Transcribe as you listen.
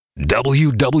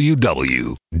www.amw.fm.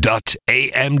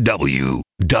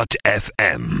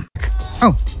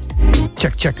 Oh,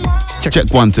 check. Check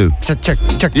 1, 2. Check.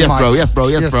 Yes, bro. Yes,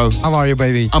 bro. How are you,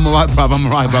 baby? I'm alright, bruv. How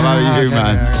are you,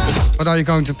 man? Okay. What are you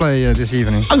going to play this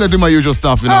evening? I'm gonna do my usual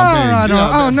stuff, you know what I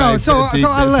mean? No. So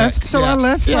I left. I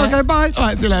left. Yeah. Okay, bye.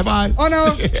 Alright, see you later, bye. Oh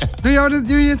no. Do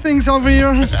you things over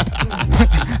here?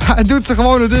 Hij doet zijn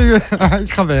gewone dingen.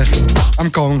 Ik ga weg.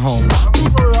 I'm going home.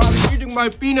 I'm eating my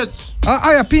peanuts.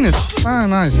 Yeah, peanuts. Ah,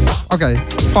 nice. Okay,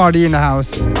 party in the house.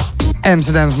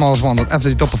 Amsterdam's Most Wanted. After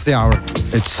the top of the hour,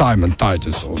 it's Simon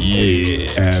Titus on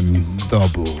AMW.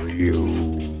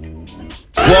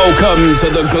 Welcome to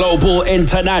the Global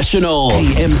International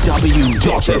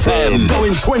AMW.FM.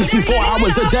 Going 24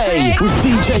 hours a day with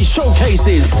DJ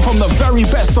showcases from the very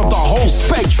best of the whole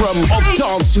spectrum of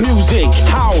dance music,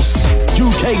 house,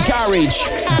 UK garage,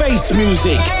 bass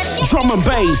music, drum and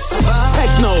bass,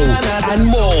 techno, and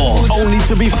more. Only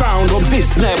to be found on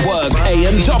this network,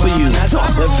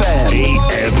 AMW.FM.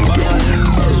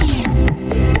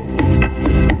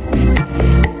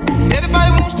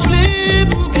 Everybody wants to sleep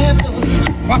together.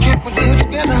 Why can't we live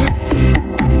together?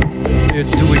 You're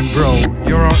doing, bro.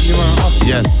 You are up.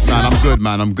 Yes, man. I'm good,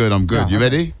 man. I'm good. Yeah. You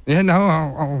ready? Yeah, no.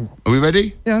 Are we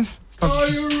ready? Yes. Are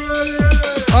you ready?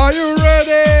 Are you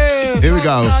ready? Here we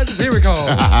go. Here we go.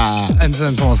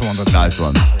 Amsterdam's Most Wanted. Nice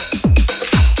one.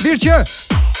 Biertje.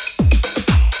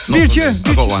 Biertje.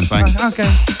 I got one, thanks.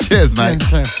 Okay. Cheers, mate.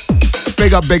 Thanks.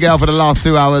 Big up Big L for the last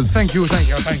 2 hours. Thank you.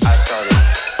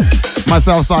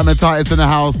 Myself, Simon Titus in the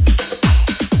house.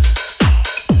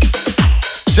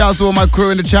 Shouts to all my crew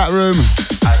in the chat room.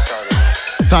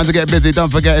 Time to get busy. Don't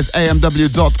forget it's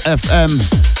AMW.FM.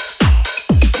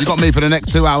 You got me for the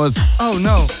next 2 hours. Oh,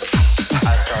 no.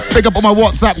 Big up on my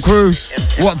WhatsApp crew.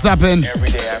 WhatsApping. Every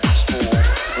day after school,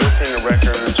 listening to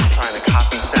records, trying to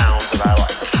copy sounds that I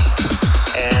like.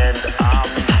 And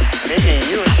maybe a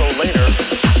year or so later,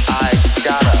 I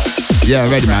gotta...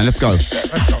 Yeah, ready, man. Let's go.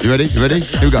 You ready? Here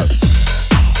we go.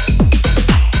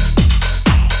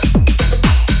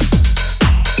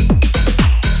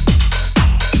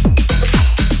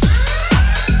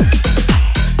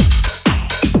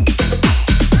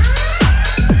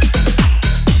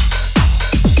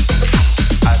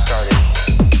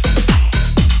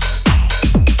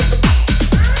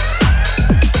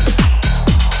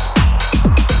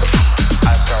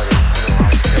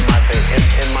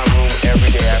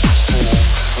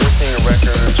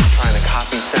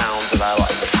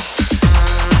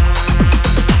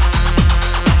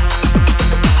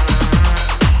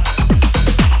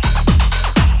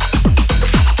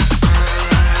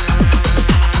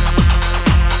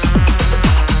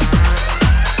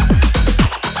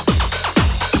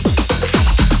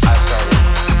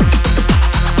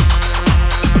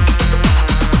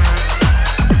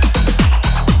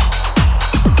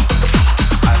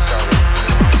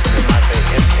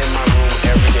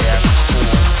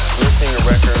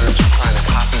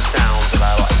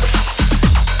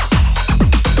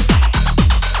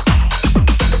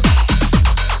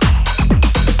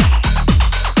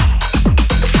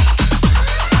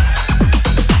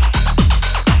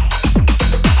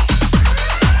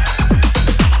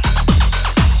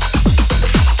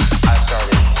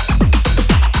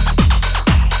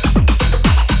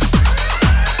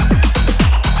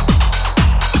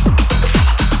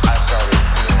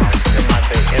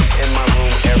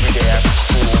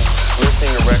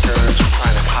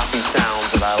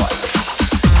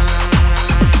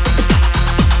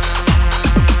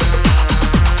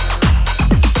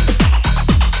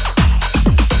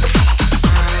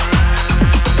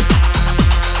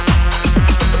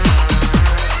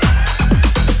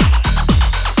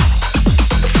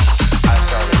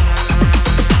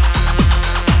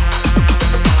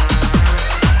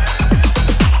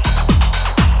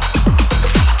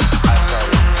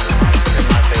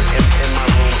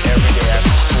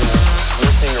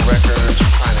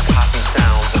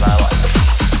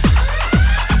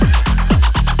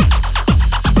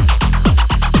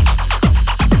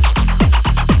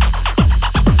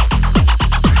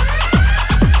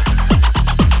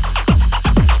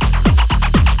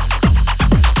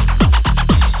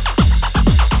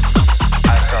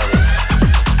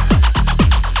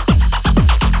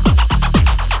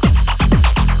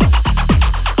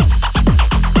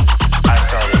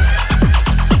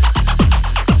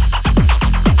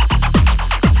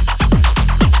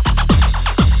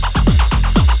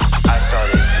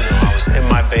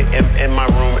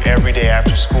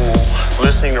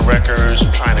 listening to records,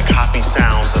 trying to copy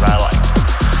sounds that I like.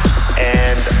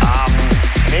 And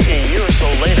maybe a year or so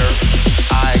later,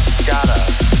 I got a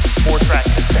 4-track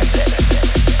cassette deck.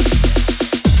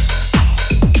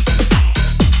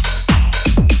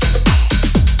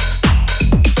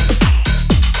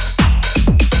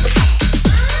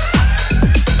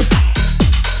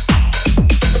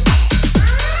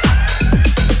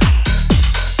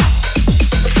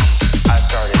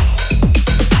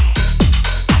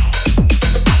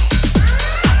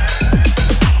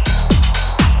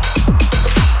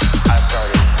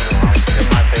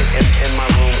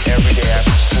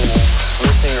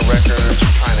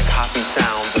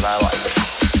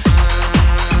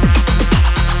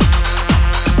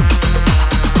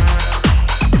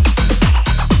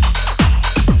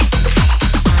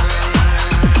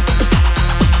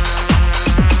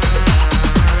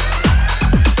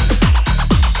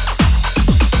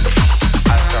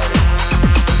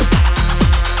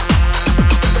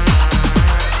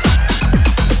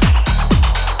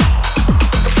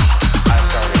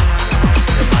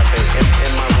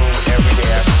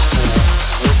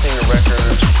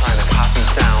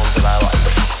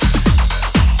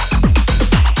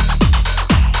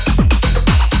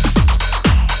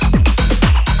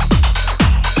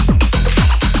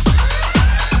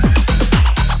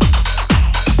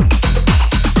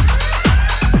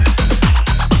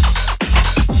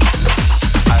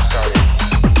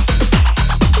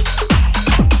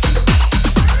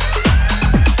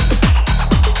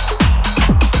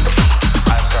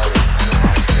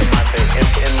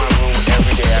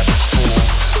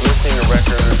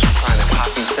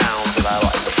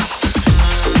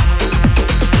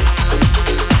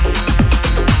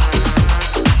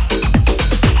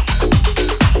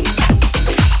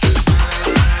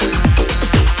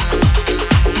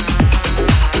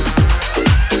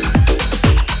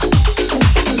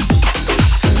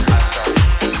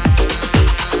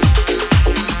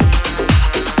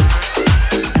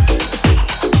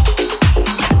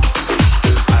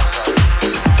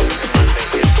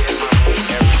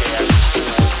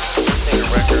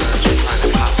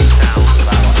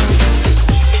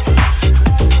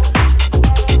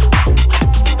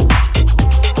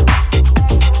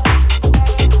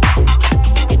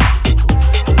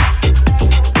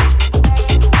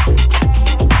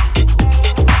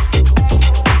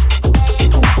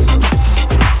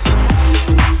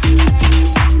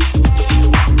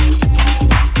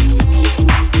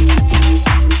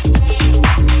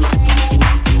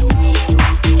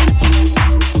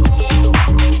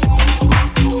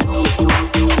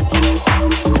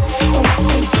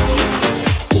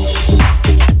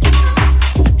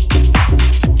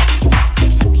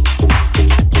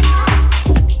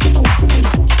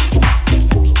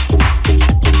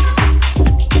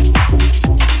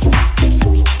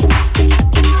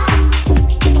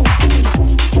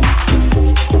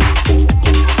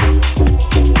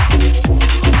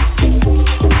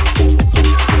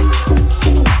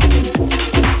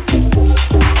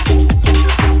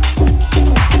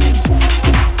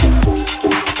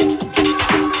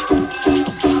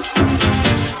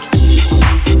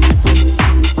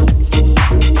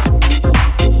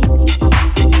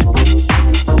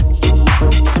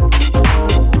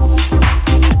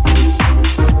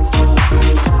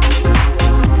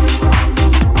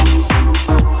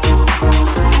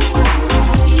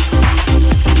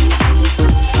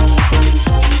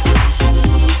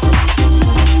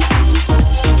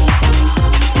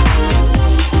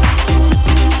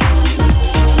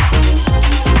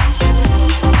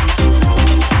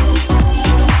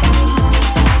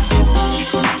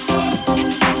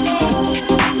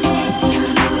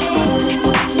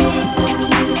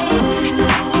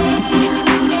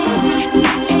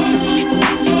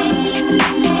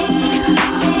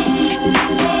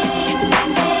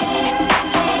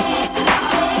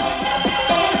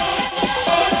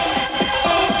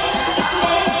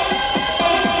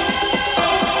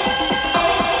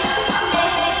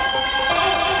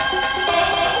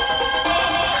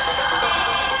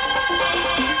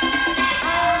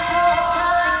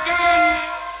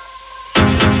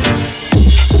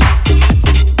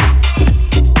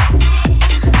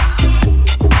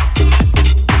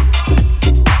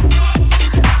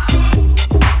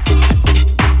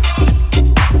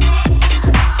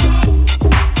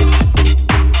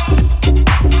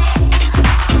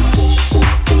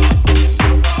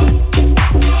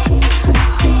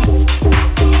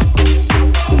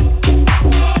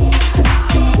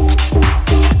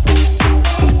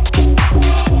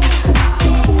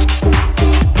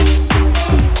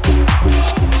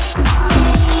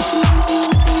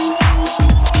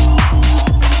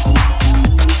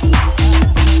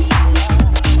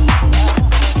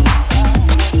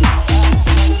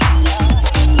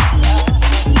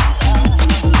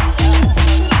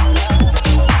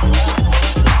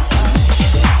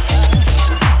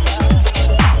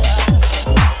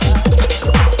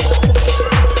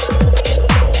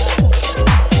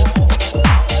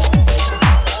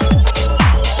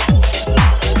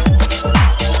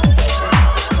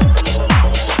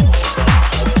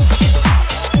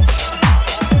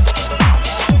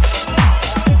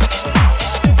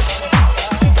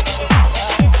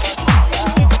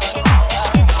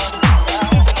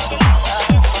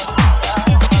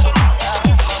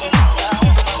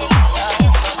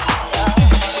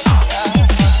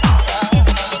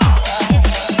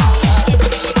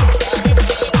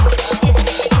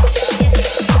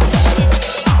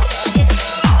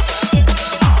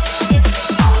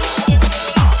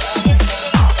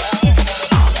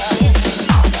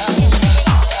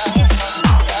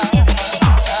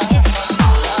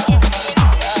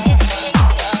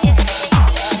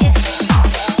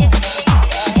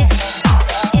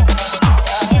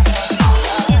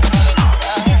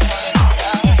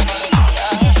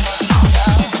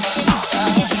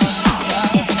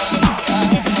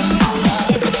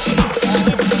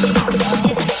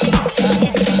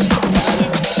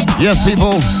 Yes,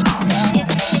 people.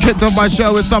 Kicked off my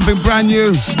show with something brand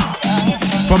new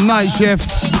from Night Shift.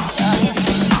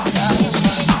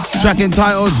 Track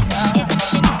entitled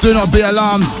Do Not Be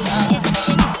Alarmed.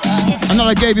 And then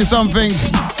I gave you something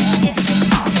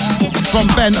from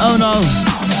Ben Ono.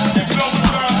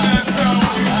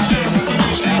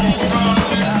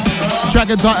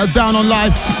 Track entitled Down on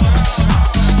Life.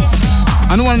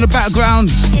 And the one in the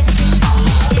background,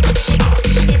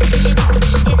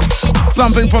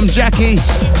 something from Jackie.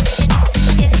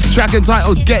 Track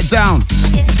entitled Get Down.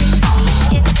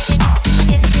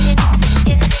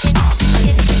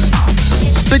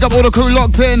 Big up all the crew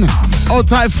locked in. Old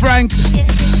tight Frank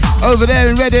over there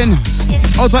in Reading.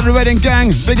 Old tight the Reading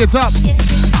gang, big it up.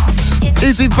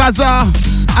 Easy Bazaar,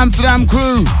 Amsterdam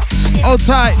crew, old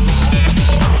tight.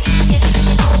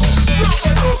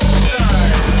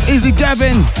 Easy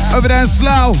Gavin over there in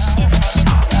Slough.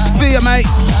 See ya, mate.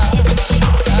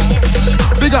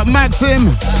 Big up Maxim,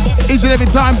 each and every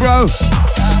time, bro.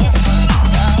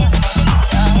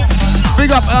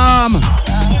 Big up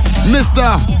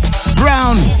Mr.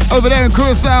 Brown over there in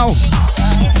Curacao.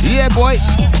 Yeah, boy.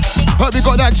 Hope you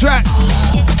got that track.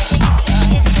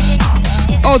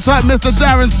 Old type Mr.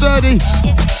 Darren Sturdy.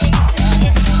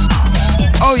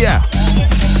 Oh yeah.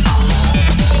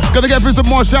 Gonna get through some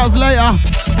more shouts later.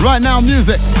 Right now,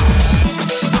 music.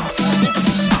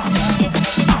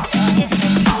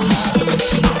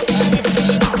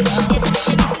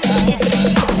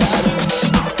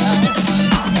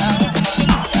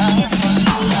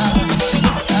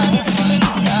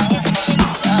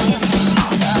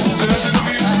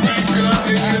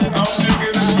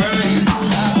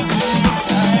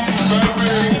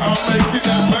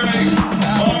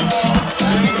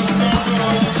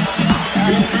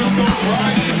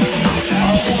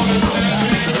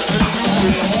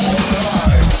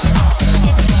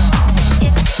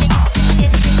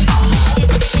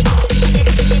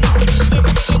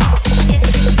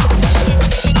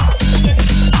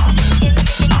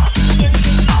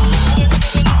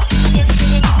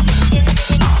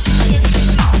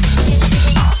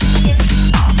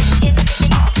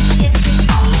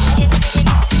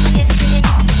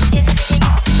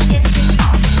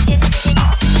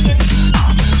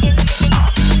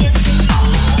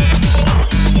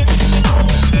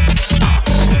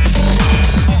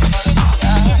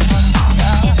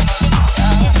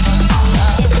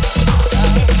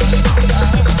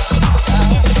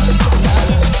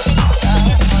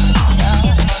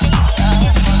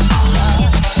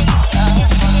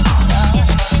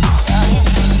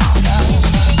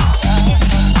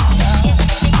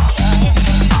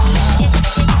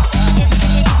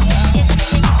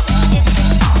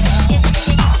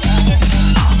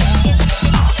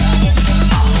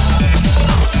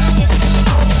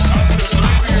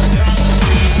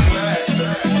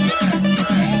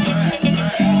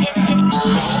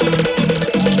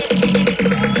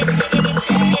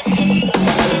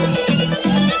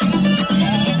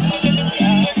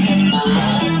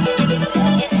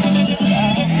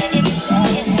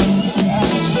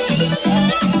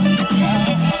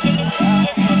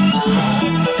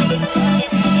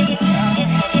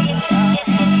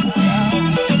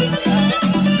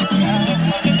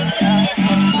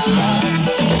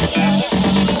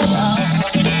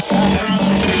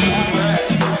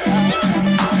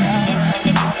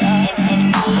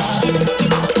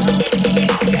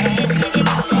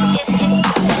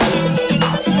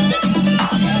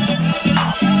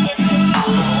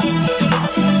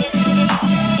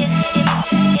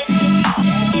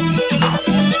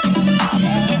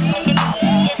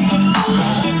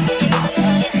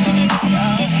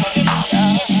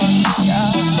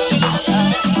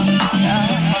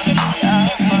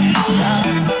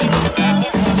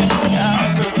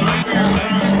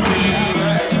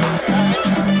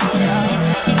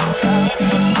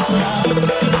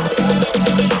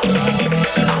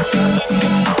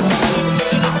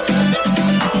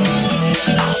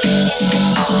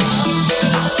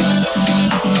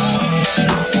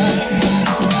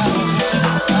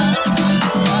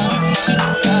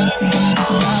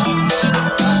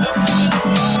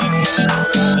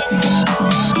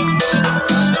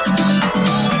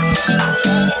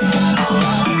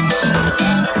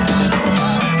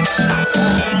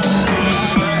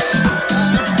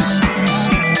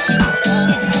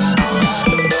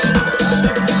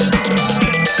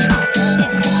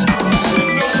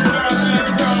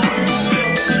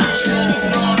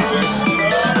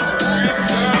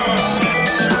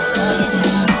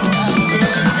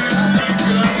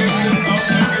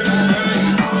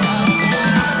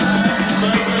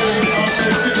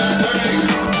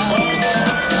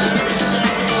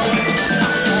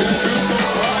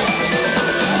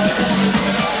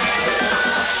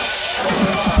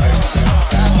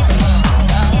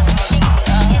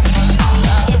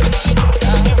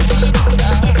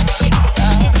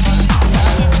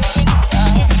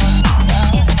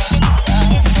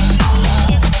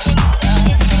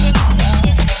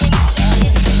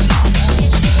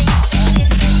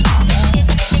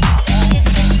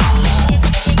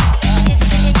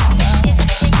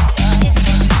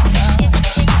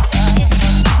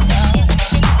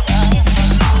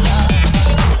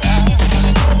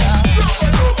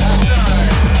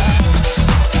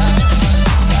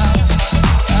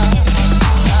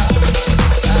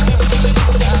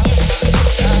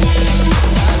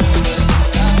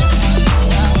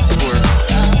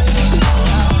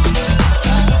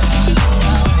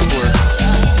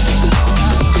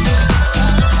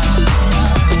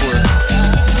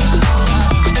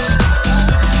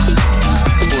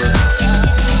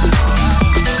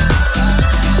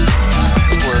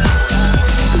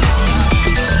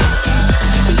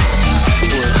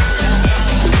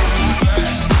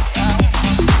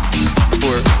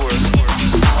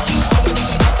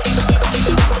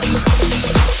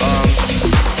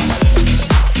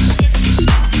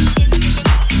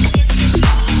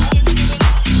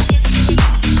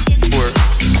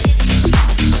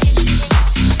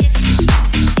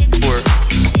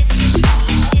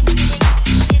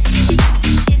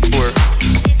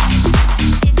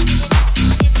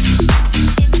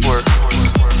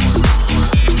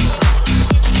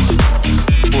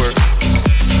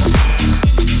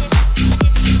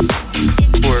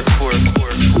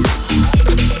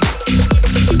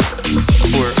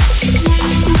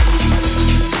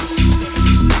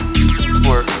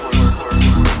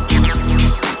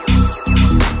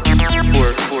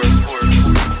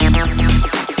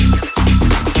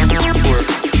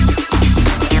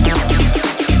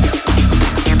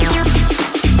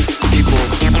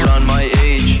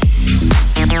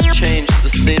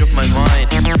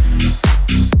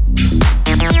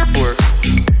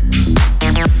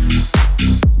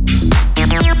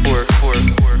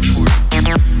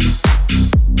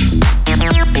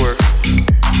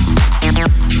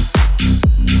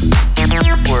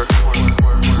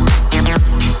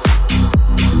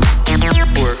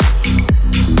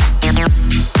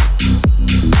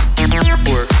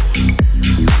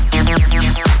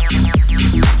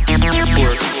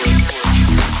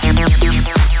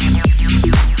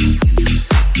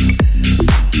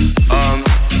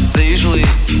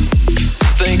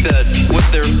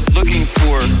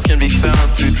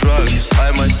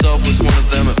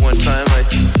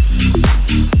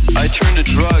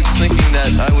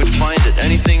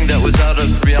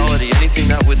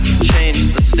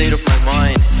 state of my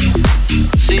mind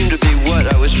seemed to be what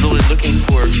I was really looking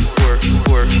for.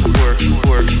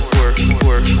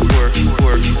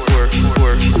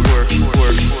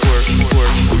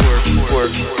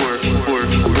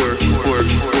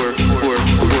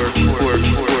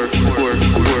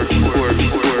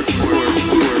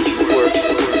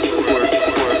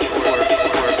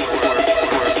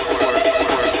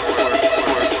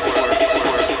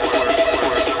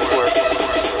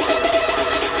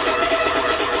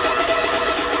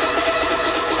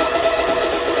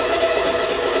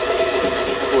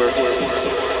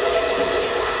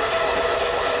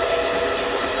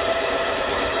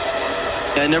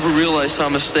 I never realized how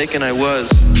mistaken I was.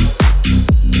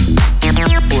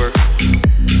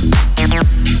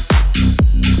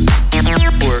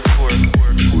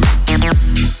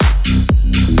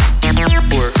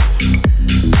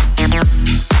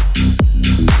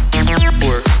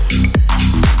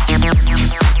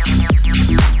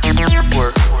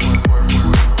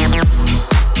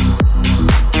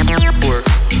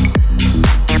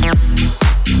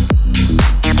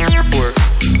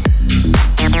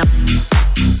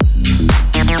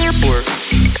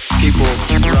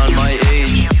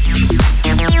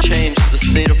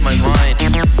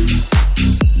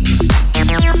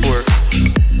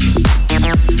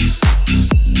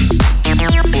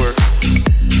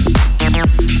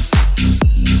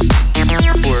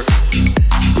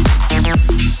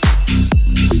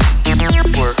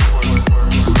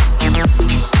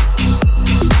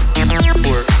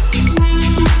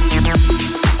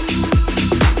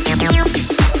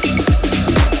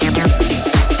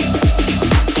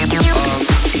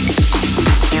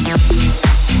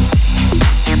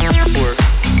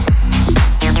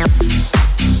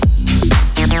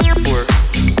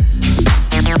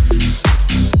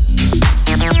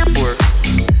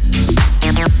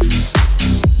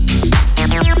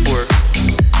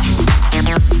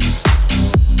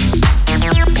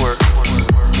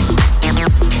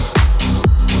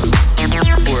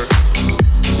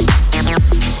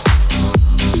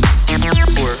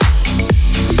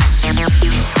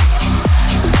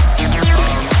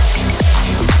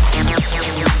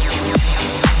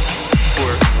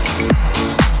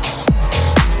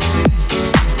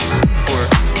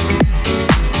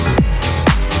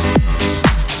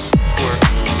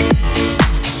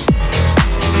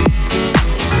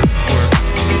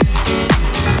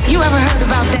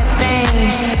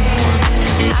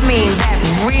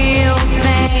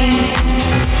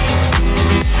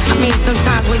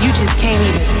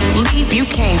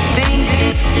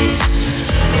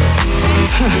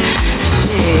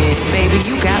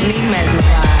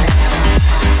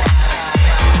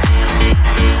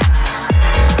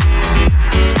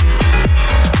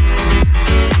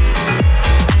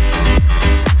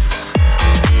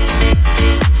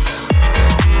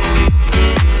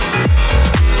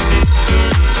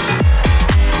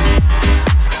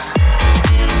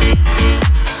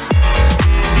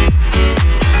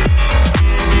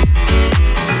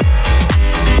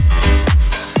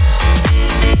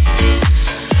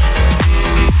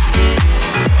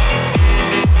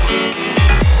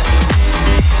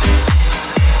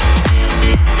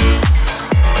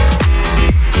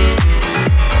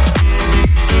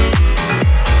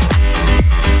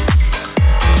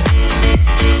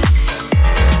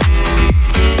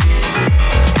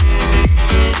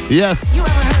 Yes.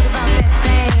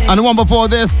 And the one before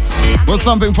this was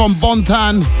something from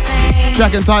Bontan,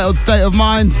 track entitled State of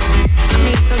Mind.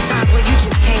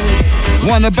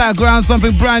 One in the background,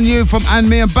 something brand new from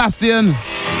Anne-Me and Bastian,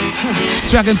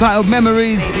 track entitled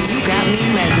Memories.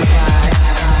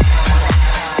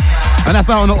 And that's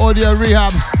out on the Audio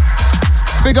Rehab.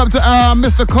 Big up to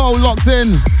Mr. Cole locked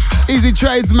in. Easy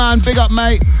Trades, man. Big up,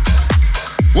 mate.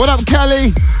 What up,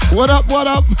 Kelly? What up, what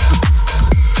up?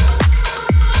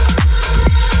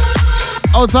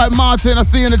 Hold tight, Martin. I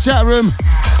see you in the chat room.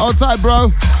 Hold tight,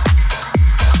 bro.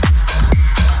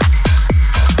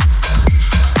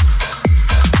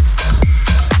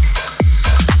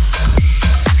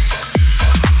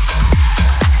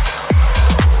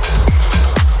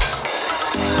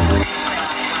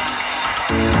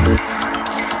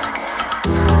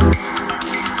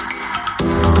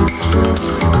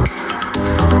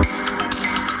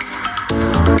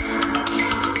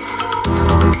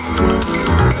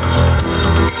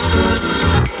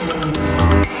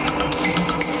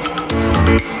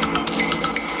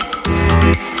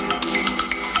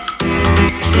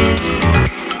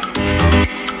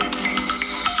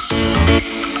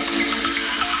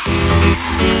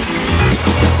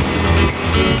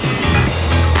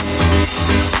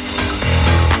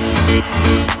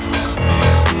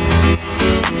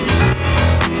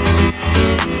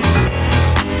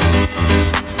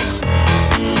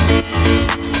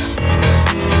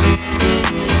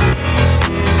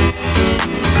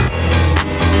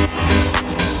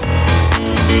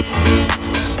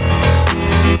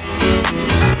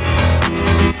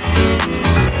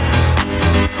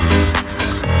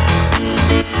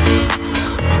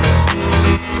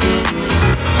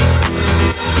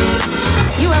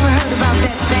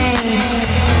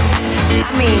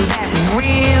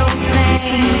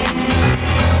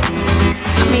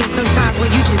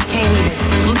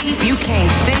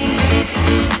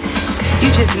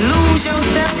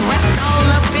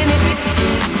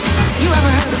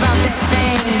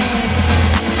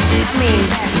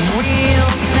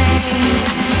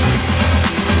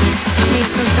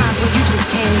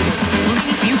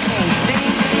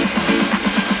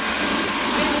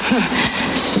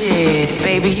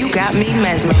 baby, you got me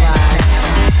mesmerized.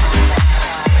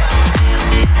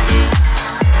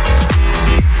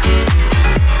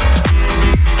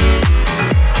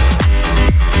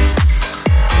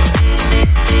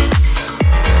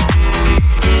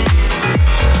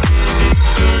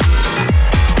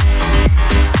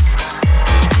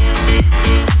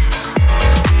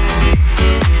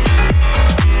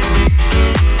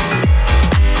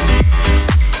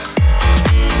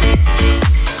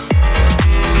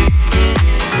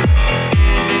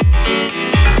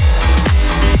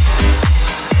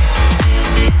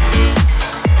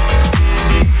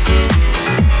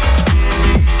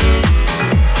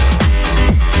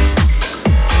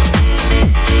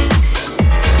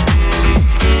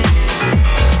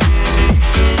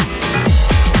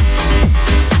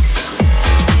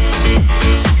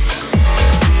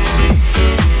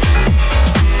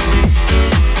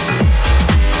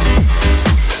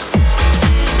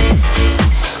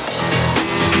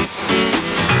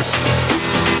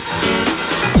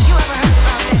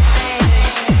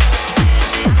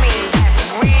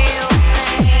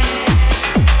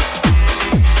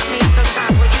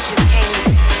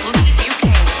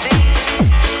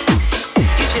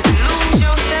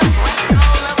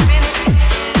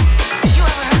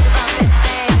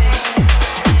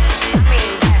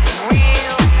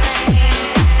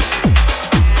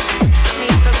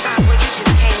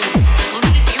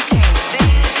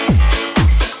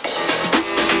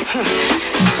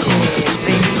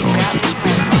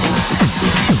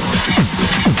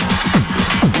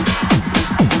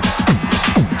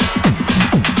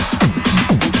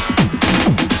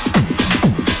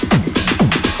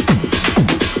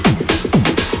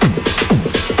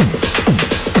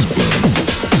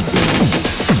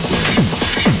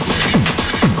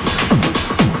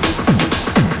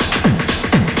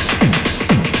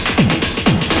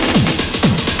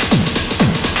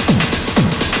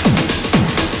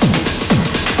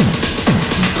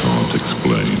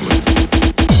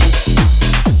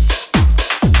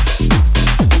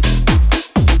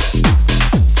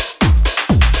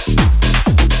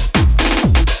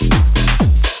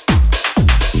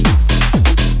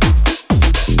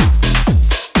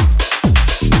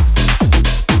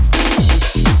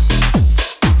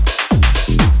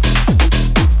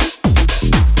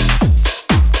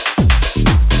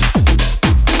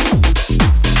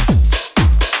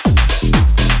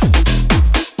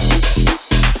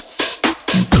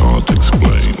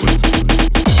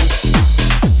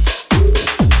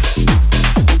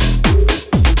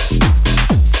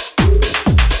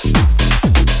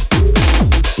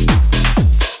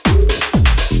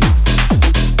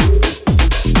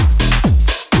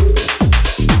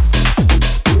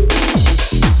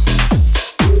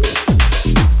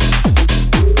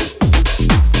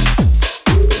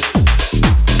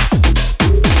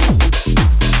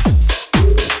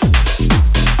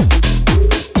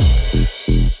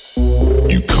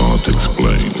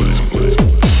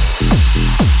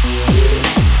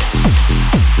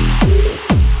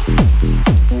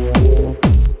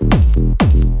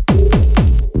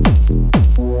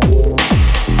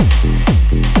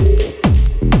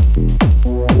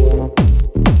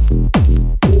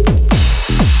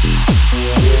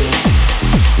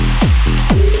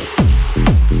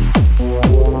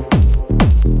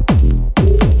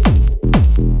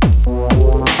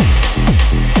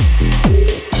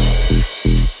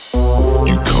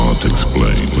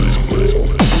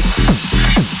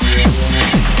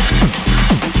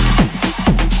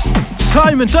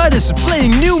 Titus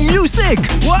playing new music.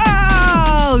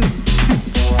 Wow!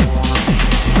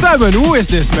 Simon, who is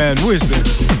this, man? Who is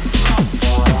this?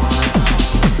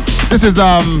 This is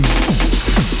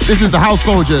the House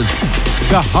Soldiers.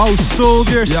 The House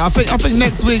Soldiers. Yeah, I think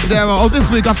next week they're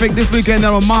this weekend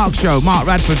they're on Mark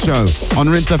Radford show on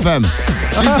Rinse FM.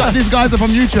 These guys are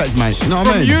from Utrecht, mate. You know what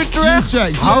I mean? Utrecht?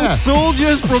 Utrecht, House yeah.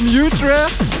 Soldiers from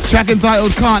Utrecht? Track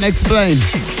entitled Can't Explain.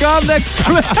 Can't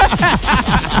explain.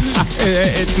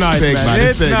 It's nice, big, man.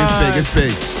 It's big, nice. it's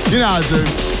big. You know how to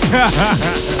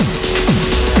do.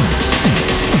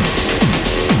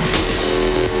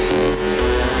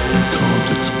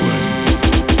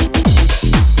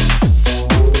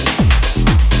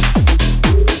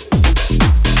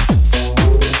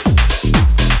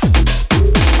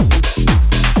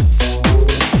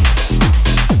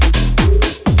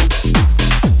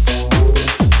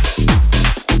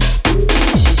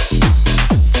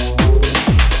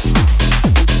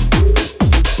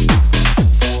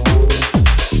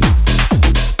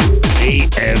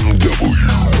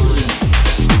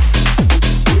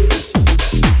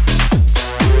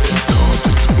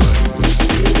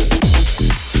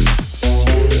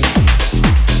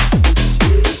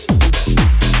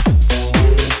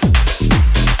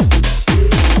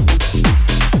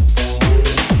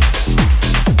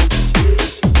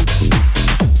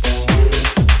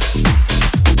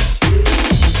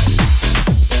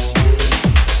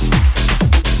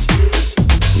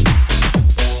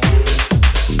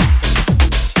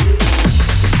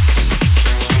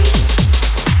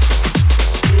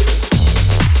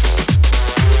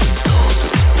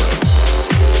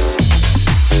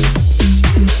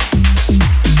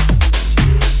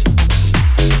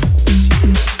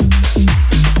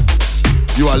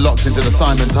 are locked into the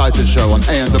Simon Titus Show on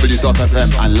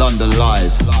AMW.FM and London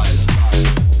Live.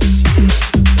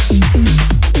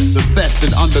 The best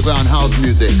in underground house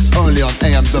music, only on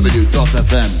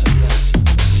AMW.FM.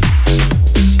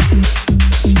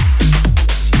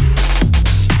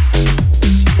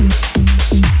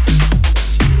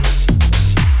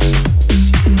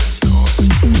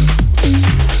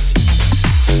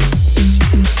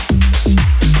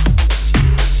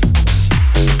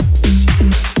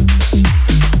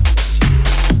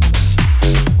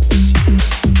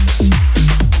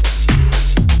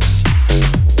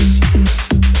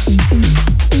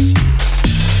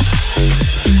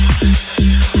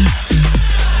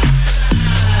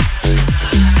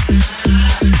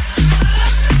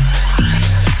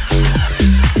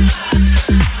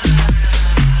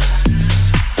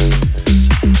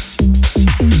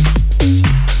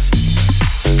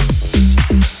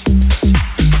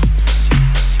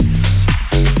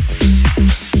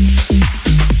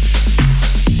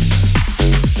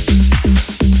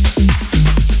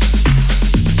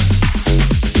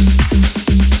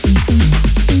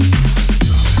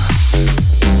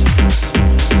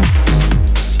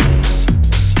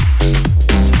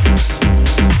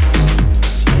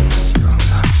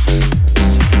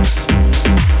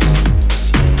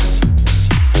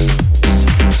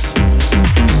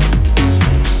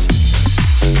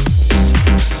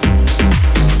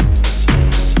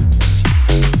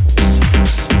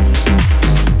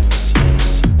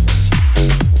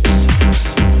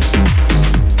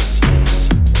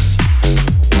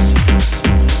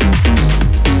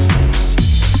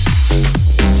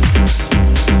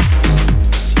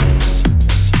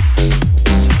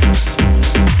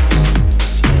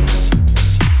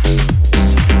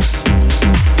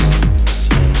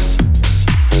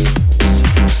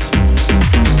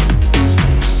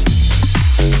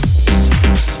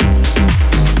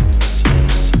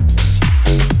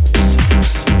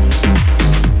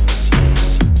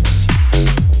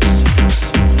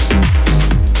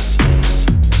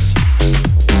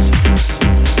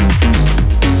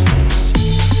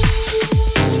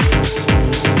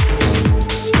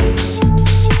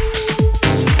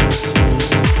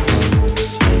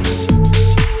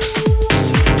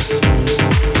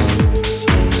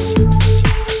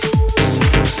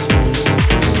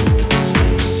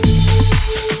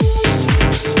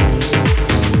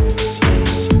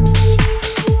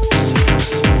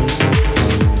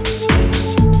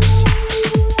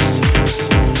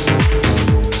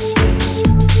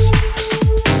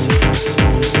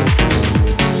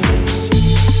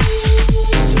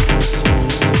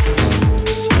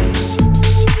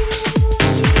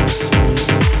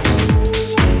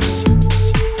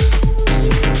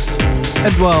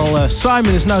 While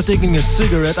Simon is now taking a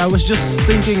cigarette, I was just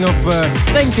thinking of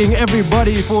thanking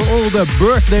everybody for all the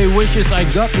birthday wishes I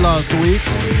got last week.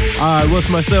 I was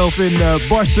myself in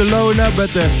Barcelona, but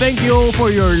thank you all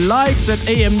for your likes at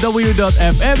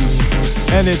amw.fm.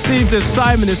 And it seems that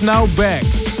Simon is now back.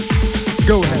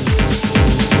 Go ahead.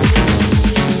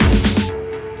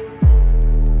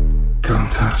 Don't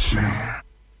touch me.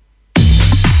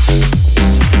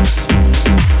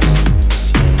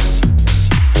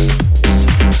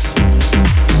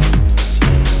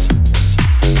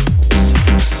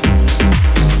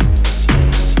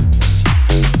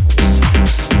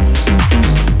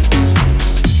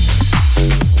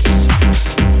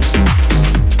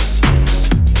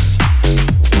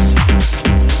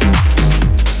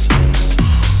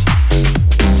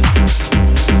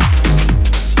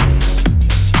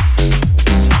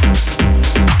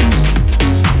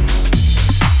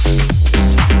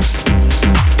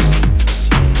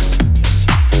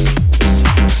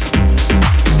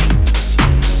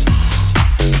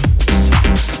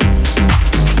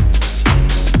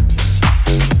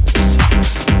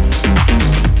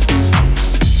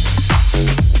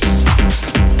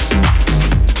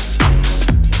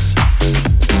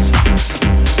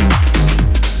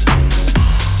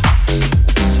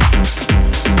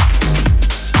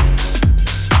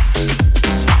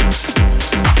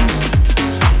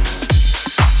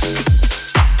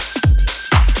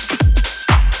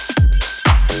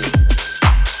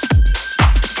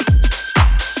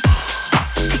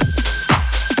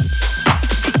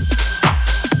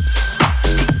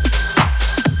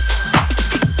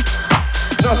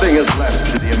 Nothing is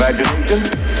left to the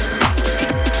imagination.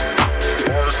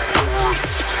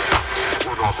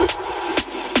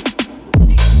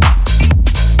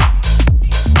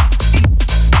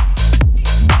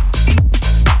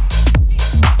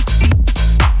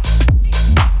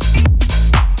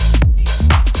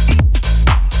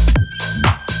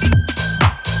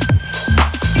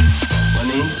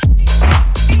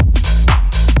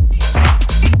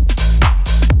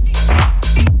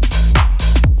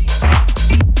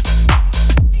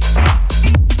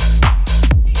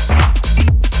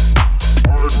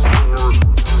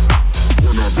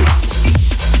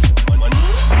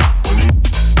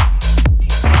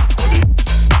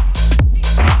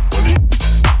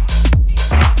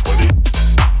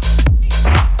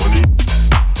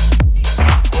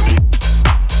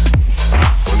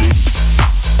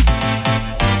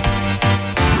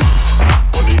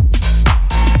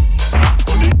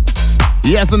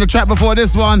 Yes, and the track before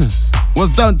this one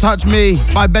was Don't Touch Me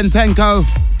by Bentenko.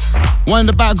 One in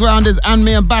the background is And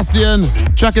Me and Bastian,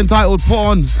 track entitled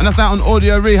Porn, and that's out on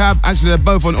Audio Rehab. Actually, they're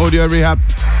both on Audio Rehab.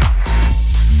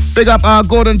 Big up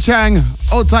Gordon Chang,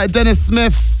 Old Tight Dennis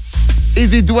Smith,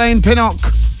 Easy Dwayne Pinnock,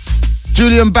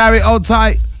 Julian Barry, Old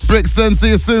Tight, Brixton, see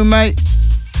you soon, mate.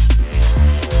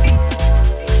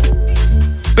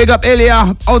 Big up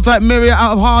Ilya, Old Tight Miria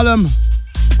out of Harlem,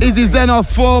 Easy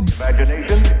Zenos Forbes,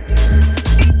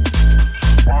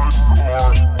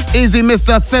 Easy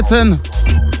Mr. Seton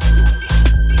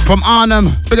from Arnhem.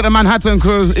 Big up the Manhattan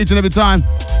crew each and every time.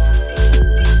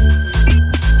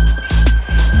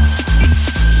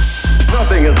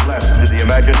 Nothing is left to the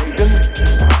imagination.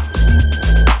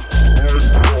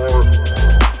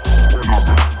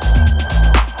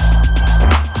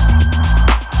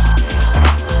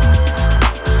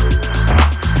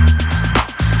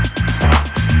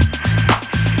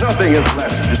 Nothing is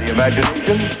left to the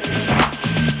imagination.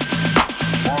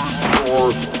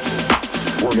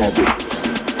 Or not.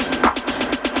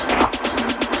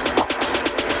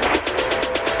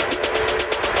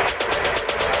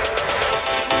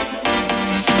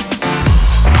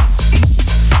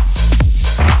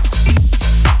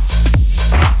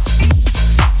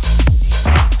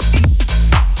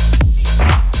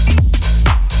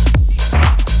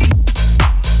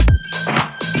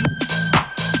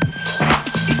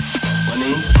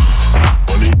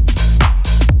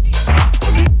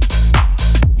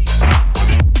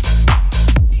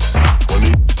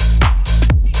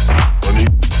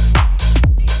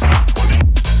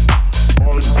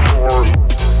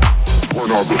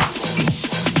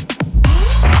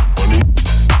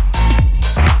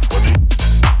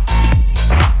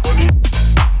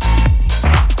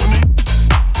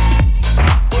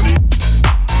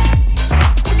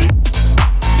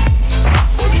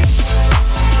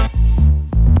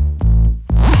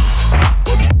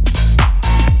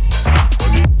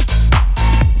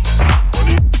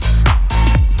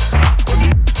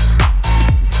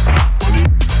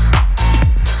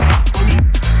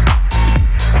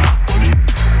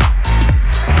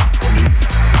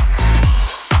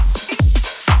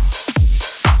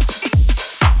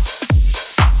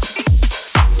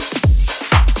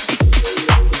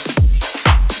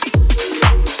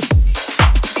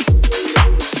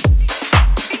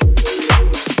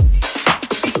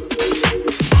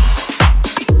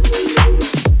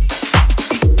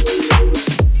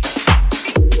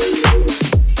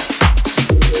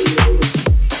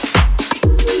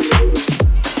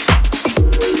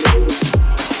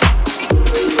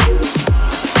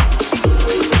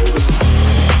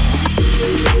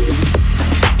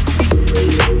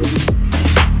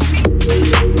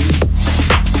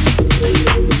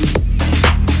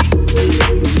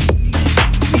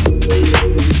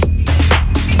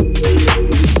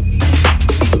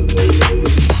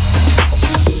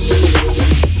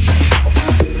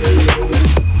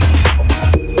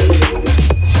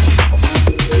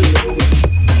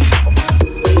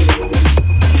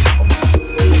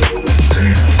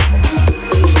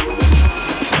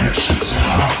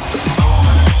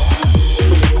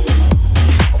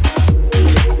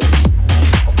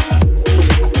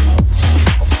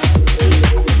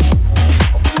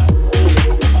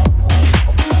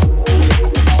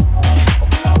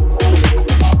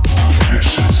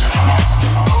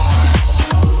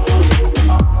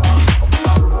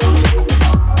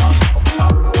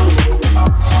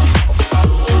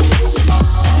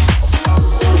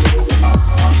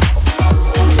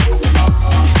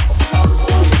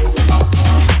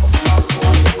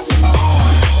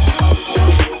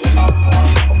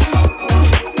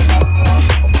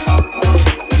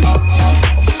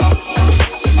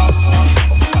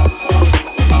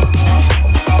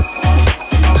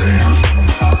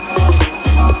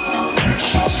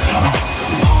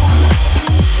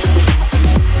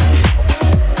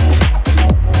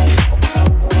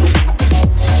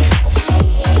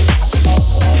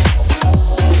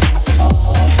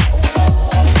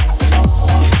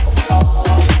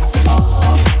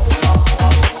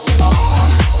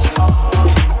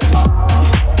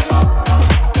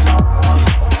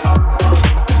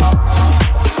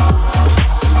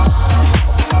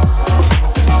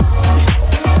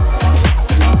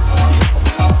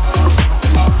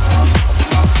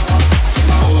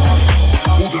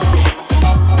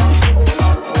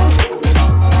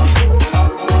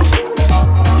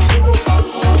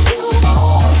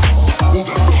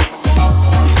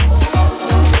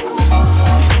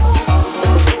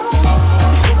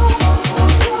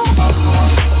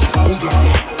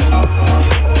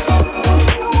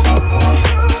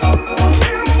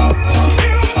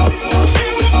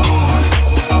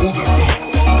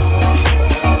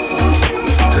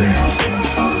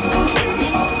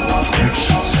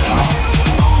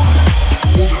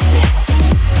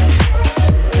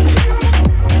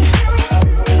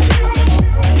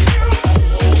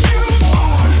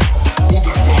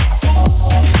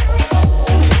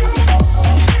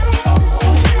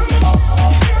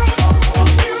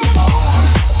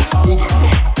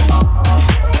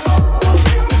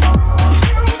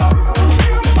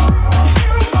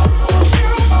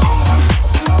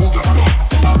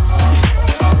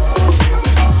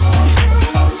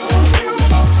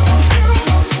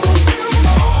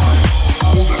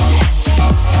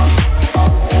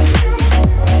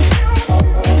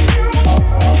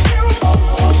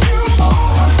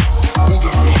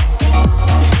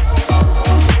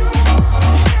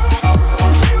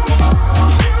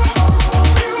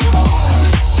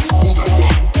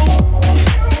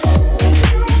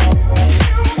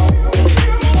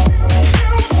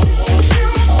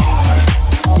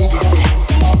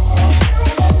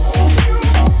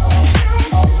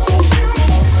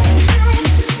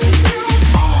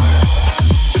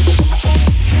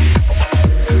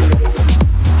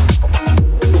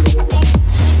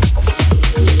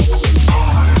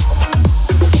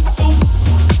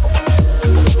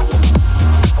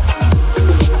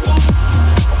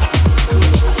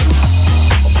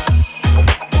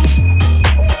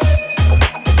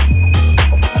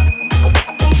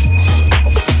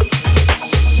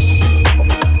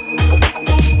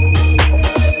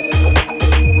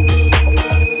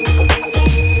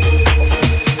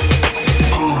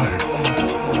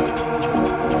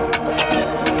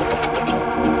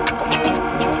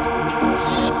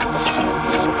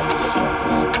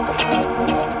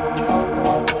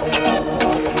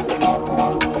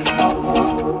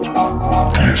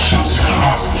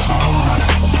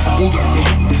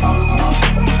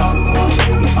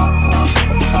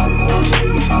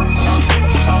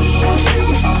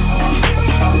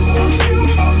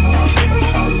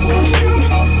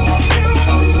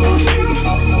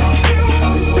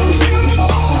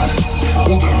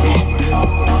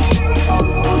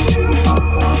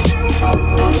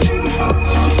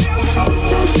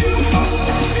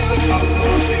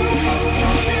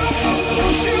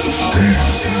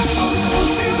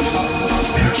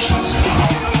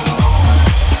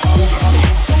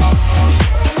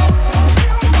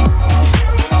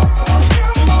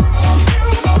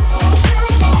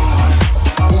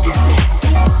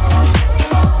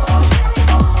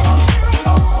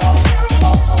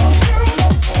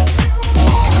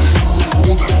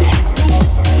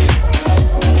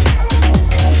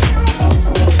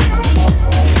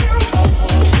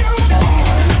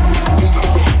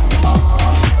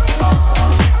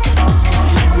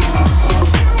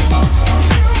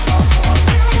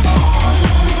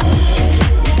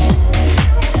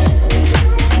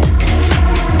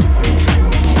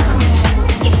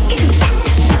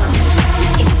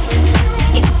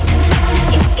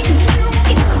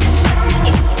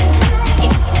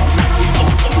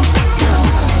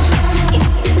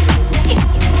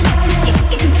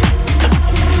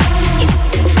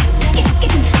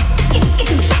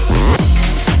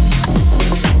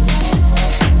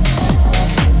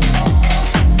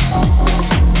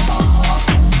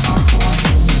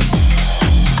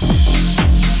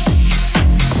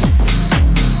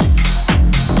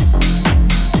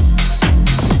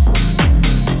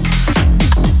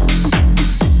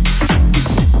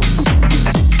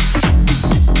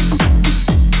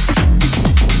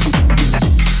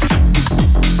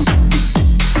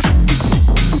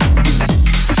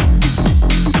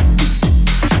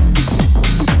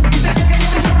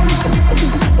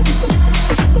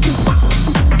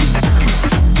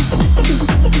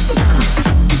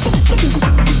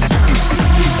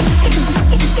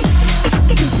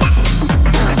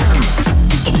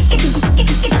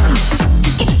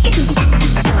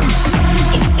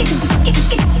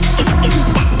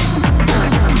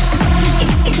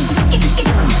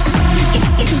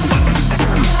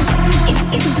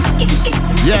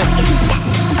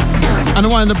 And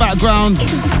the one in the background,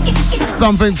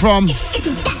 something from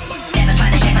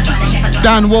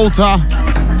Dan Walter,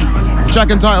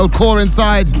 track entitled Core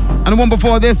Inside. And the one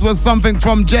before this was something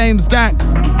from James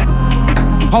Dax,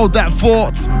 Hold That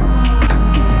Fort.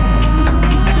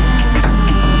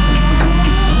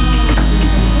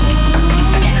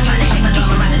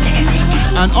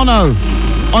 And Ono,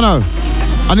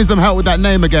 I need some help with that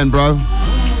name again, bro.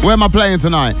 Where am I playing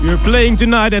tonight? You're playing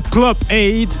tonight at Club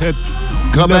 8 at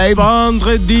Club Le 8?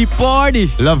 Vendredi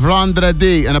Party. Le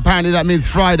Vendredi, and apparently that means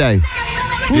Friday.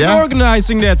 Who's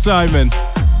organizing that, Simon?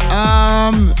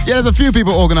 Yeah, there's a few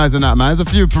people organizing that, man. There's a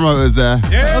few promoters there.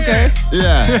 Yeah. Okay.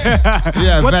 Yeah.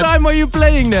 Yeah. What time are you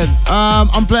playing then?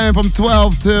 I'm playing from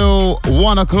 12 till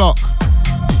 1 o'clock.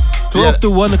 12 to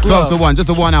 1 o'clock. 12 to 1, just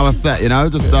a 1 hour set, you know.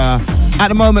 Just at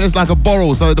the moment it's like a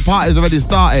borrel, so the party's already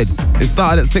started. It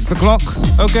started at 6 o'clock.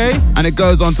 Okay. And it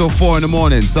goes on till 4 in the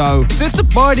morning. So is this the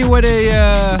party where they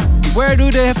where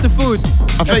do they have the food?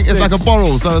 I think it's like a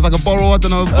borrel, so it's like a borrel, I don't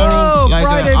know, borrel. Oh, like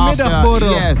Friday middag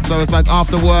borrel. Yes, so it's like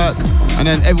after work, and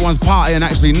then everyone's partying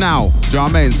actually now. Do you know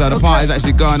what I mean? So the party's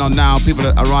actually going on now. People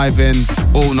are arriving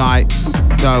all night.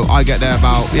 So I get there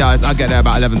about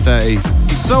 11:30.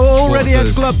 So already at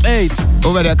Club 8.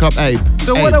 Already at Club 8.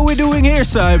 So what are we doing here,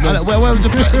 Simon? We're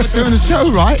doing a show,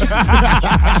 right?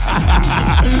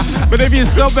 But if you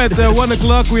stop at 1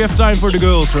 o'clock, we have time for the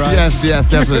girls, right? Yes,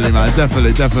 definitely, man.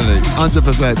 Definitely.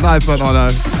 100%. Nice one, Ono.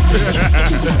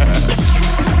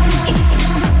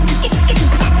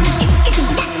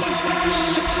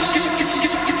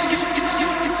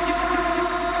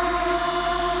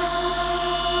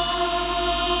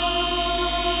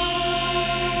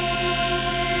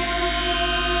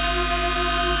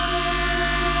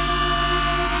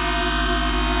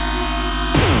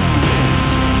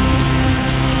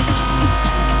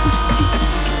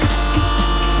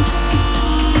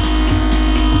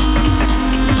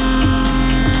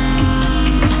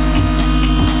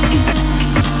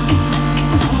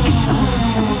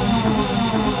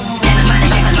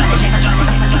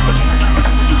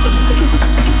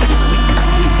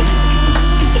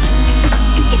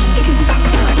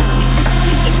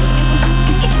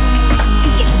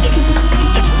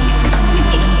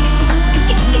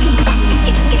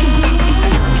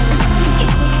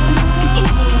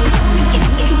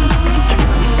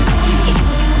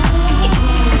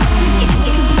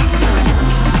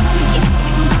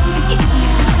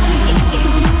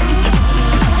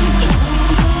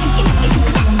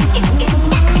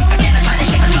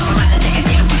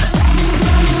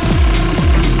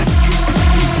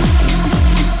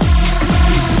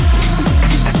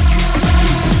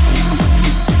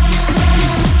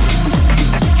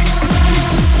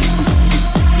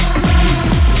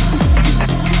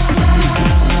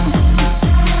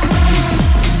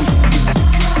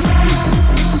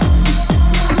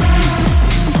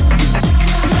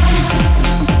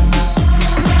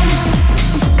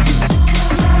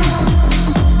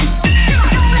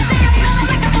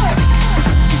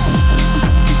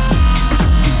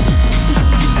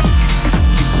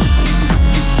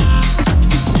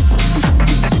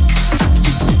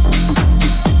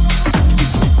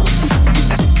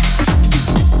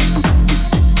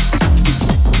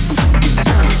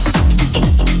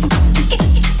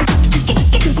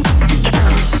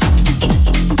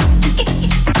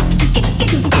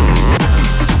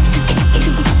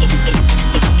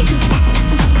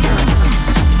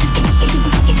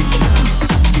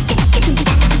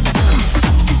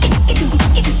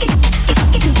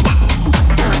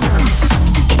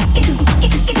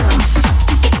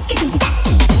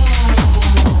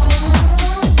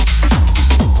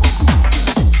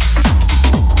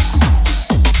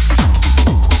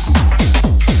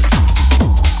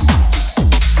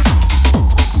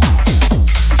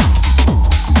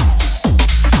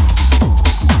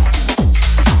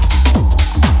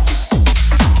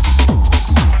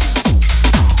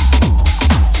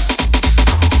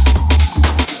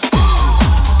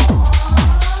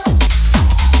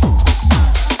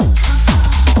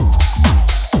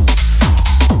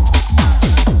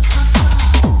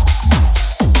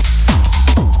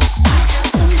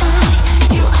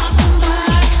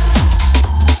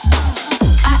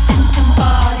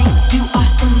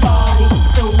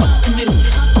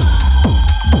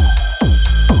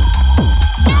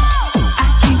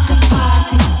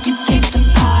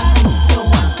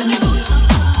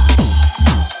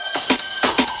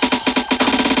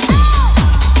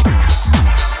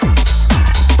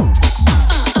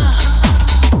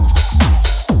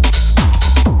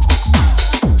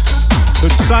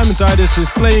 Simon Titus is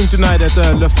playing tonight at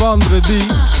Le Vendredi.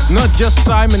 Not just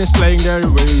Simon is playing there,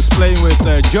 he's playing with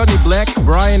Johnny Black,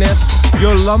 Brian S,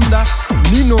 Yolanda,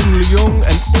 Ninon Leon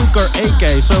and Ilker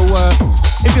AK. So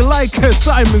if you like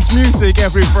Simon's music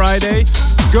every Friday,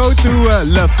 go to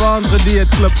Le Vendredi at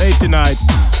Club 8 tonight.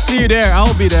 See you there,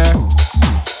 I'll be there.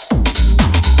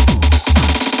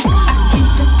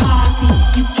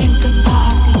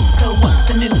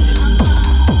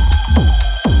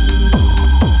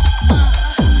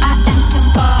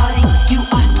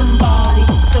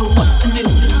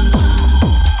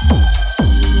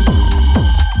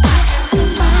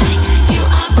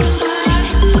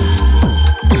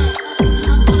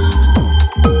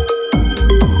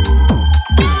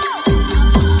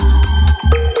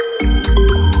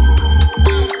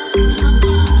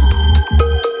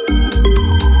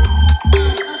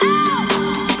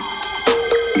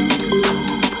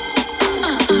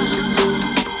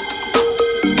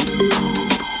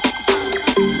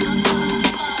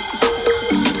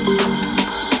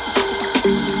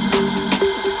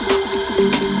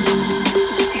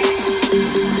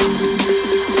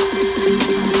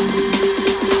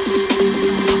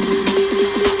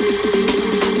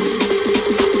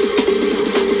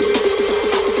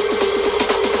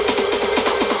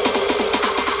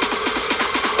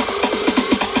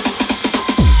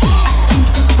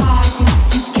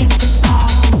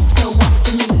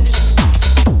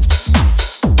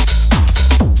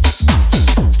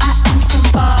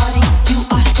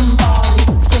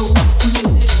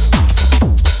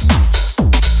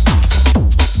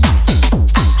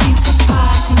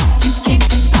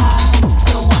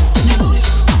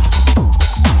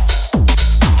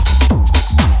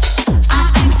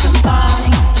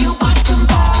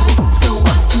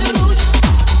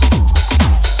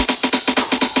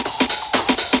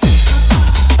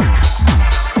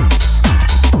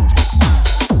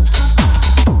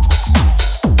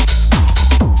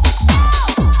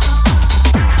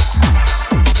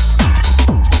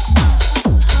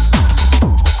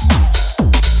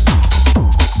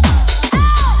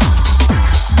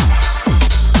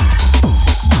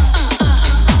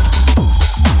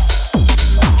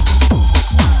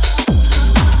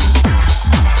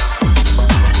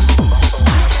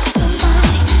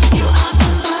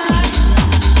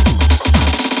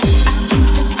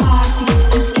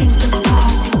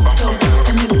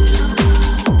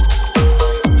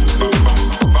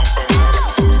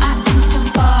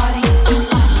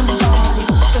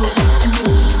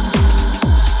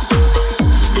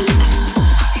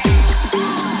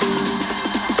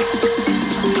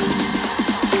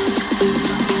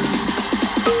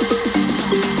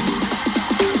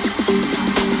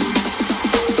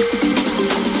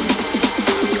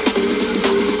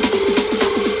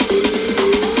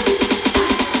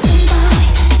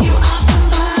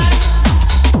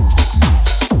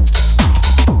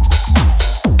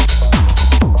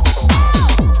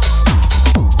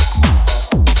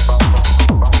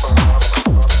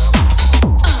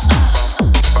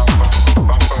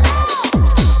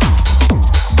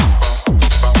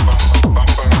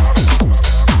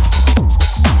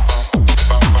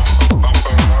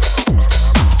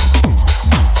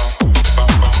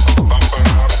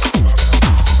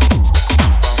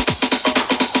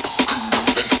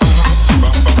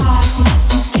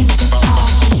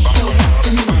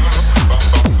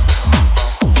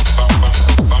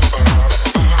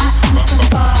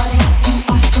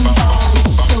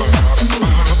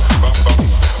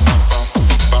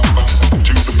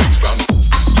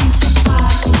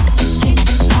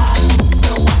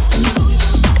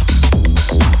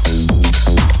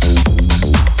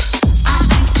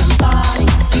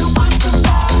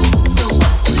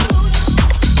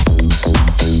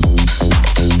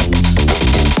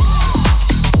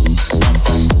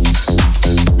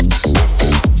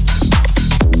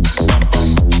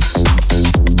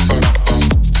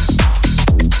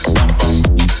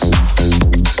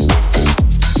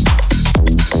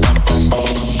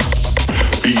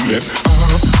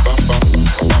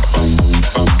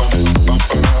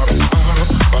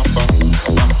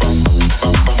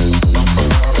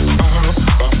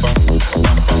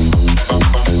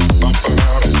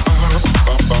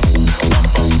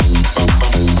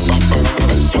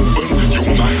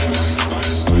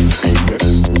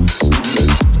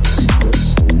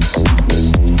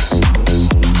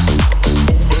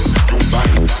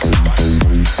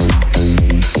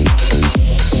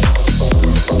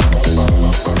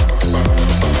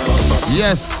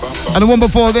 Yes. And the one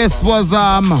before this was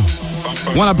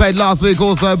one I played last week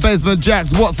also, Basement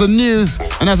Jaxx, What's the News?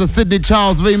 And that's a Sydney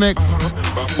Charles remix.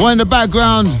 One in the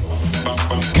background,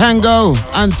 Kango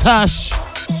and Tash.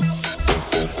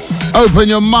 Open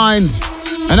Your Mind.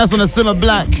 And that's on the Simmer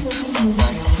Black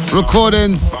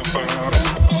recordings.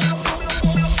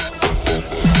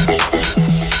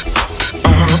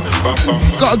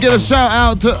 Gotta give a shout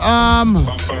out to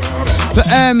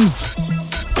Ems.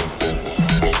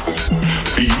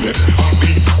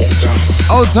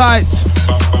 Hold tight.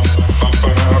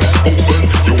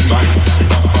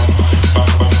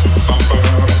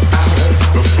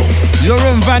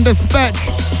 Jeroen van der Spek,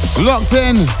 locked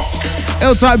in.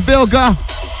 Ill-Type Bilga.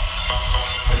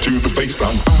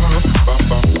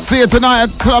 See you tonight at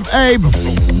Club Abe.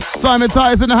 Simon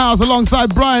Titus in the house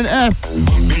alongside Brian S.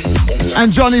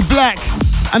 and Johnny Black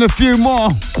and a few more.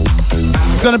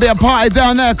 It's gonna be a party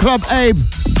down there, Club Abe.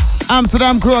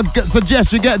 Amsterdam crew, I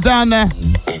suggest you get down there.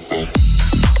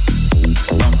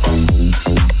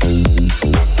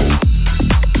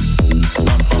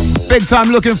 Big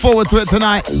time looking forward to it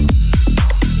tonight.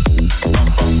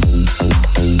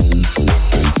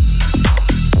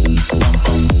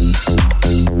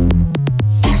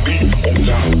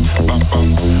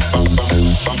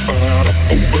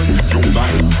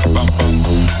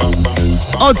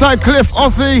 Hold tight, Cliff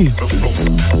Aussie.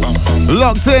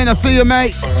 Locked in, I see you,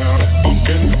 mate.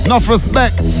 Enough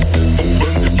respect.